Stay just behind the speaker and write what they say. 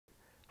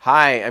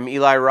Hi, I'm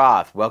Eli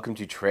Roth. Welcome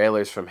to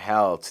Trailers from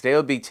Hell. Today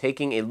we'll be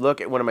taking a look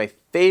at one of my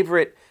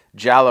favorite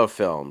giallo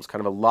films,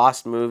 kind of a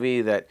lost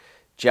movie that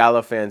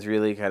giallo fans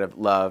really kind of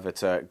love.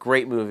 It's a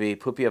great movie,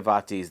 Pupi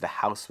Avati's The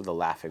House with the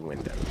Laughing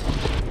Windows.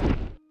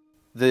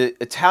 The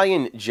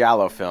Italian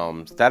giallo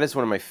films, that is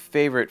one of my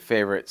favorite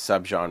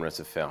subgenres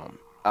of film.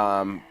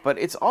 But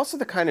it's also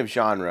the kind of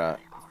genre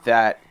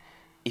that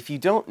if you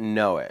don't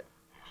know it,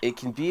 it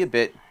can be a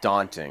bit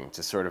daunting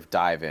to sort of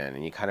dive in,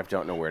 and you kind of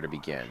don't know where to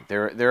begin.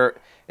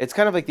 It's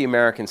kind of like the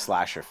American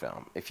slasher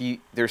film.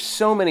 There's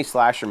so many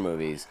slasher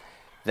movies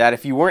that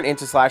if you weren't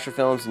into slasher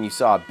films and you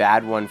saw a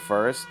bad one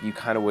first, you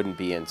kind of wouldn't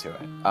be into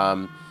it.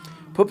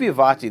 Pupi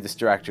Avati, this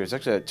director, is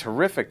actually a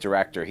terrific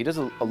director. He does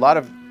a lot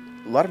of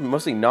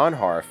mostly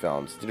non-horror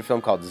films. He did a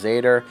film called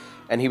Zader,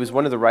 and he was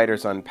one of the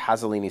writers on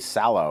Pasolini's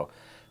Salò.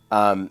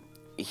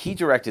 He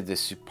directed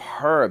this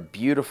superb,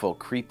 beautiful,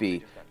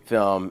 creepy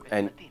film,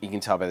 and you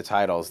can tell by the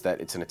titles that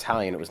it's in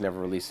Italian. It was never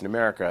released in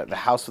America. The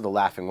House with the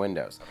Laughing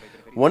Windows.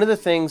 One of the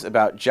things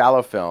about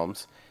giallo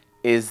films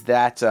is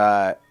that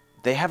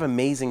they have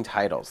amazing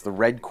titles. The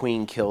Red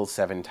Queen kills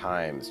 7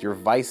 times. Your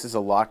vice is a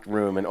locked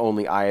room and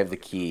only I have the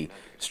key.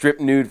 Strip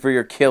nude for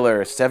your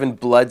killer. 7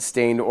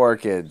 blood-stained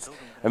orchids.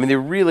 I mean, they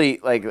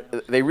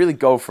really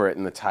go for it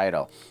in the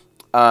title.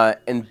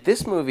 And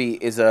this movie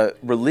is a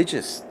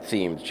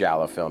religious-themed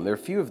giallo film. There are a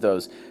few of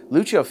those.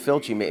 Lucio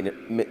Fulci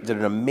did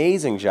an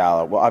amazing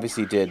giallo. Well,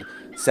 obviously he did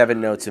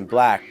 7 Notes in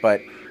Black, but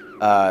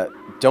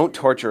Don't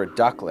Torture a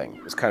Duckling.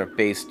 It was kind of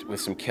based with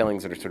some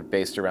killings that are sort of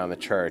based around the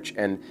church.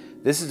 And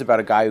this is about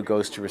a guy who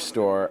goes to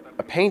restore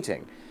a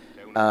painting.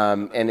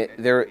 And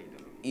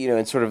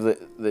sort of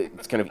the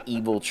kind of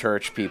evil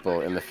church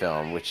people in the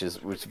film, which is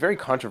a very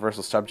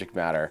controversial subject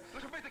matter.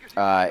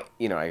 I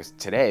guess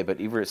today,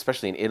 but even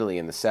especially in Italy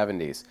in the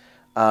 70s.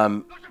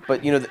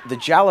 But the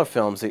giallo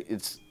films,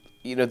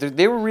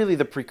 they were really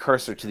the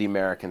precursor to the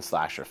American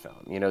slasher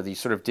film. You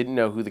sort of didn't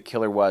know who the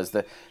killer was.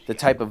 The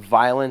type of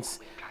violence,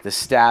 the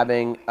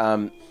stabbing,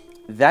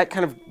 that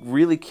kind of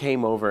really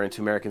came over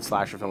into American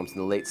slasher films in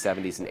the late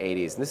 70s and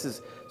 80s. And this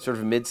is sort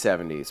of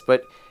mid-70s.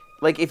 But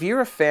like, if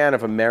you're a fan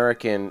of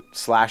American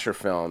slasher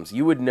films,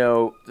 you would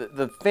know,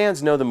 the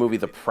fans know the movie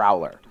The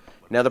Prowler.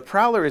 Now, The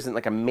Prowler isn't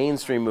like a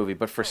mainstream movie,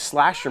 but for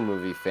slasher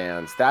movie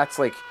fans, that's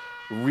like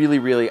really,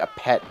 really a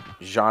pet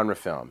genre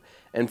film.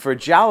 And for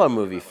giallo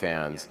movie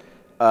fans,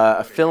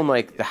 a film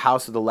like The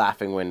House with the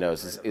Laughing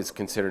Windows is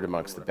considered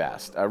amongst the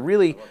best.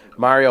 Really,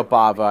 Mario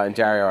Bava and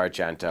Dario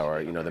Argento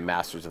are, the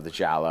masters of the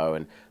giallo,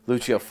 and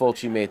Lucio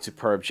Fulci made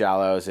superb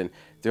giallos, and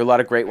there are a lot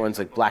of great ones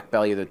like Black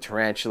Belly of the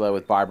Tarantula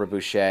with Barbara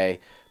Boucher.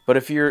 But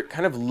if you're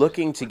kind of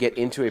looking to get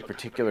into a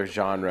particular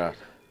genre,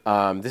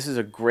 this is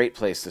a great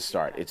place to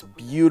start. It's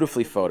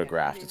beautifully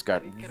photographed. It's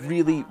got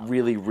really,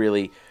 really,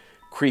 really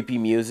creepy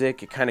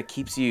music. It kind of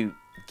keeps you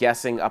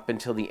guessing up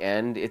until the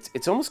end.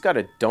 It's almost got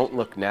a Don't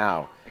Look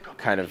Now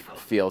kind of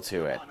feel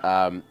to it.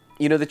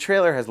 The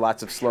trailer has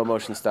lots of slow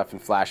motion stuff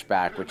and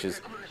flashback, which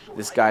is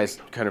this guy's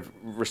kind of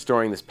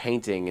restoring this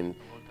painting, and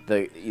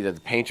the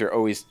painter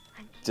always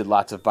did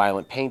lots of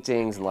violent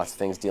paintings and lots of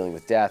things dealing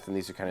with death, and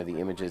these are kind of the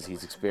images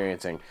he's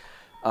experiencing.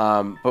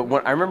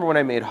 But I remember when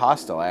I made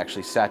Hostel, I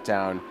actually sat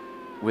down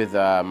with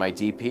my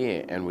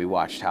DP and we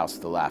watched House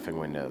with the Laughing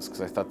Windows,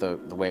 because I thought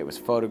the way it was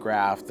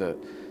photographed, the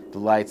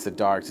lights, the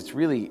darks, it's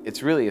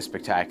really a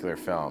spectacular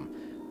film.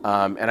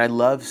 And I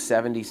love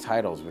 70s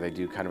titles where they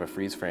do kind of a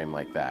freeze frame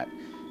like that.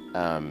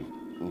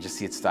 And just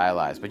see it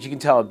stylized. But you can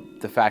tell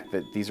the fact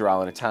that these are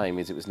all in Italian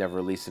means it was never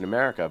released in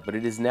America, but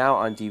it is now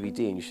on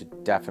DVD, and you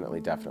should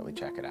definitely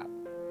check it out.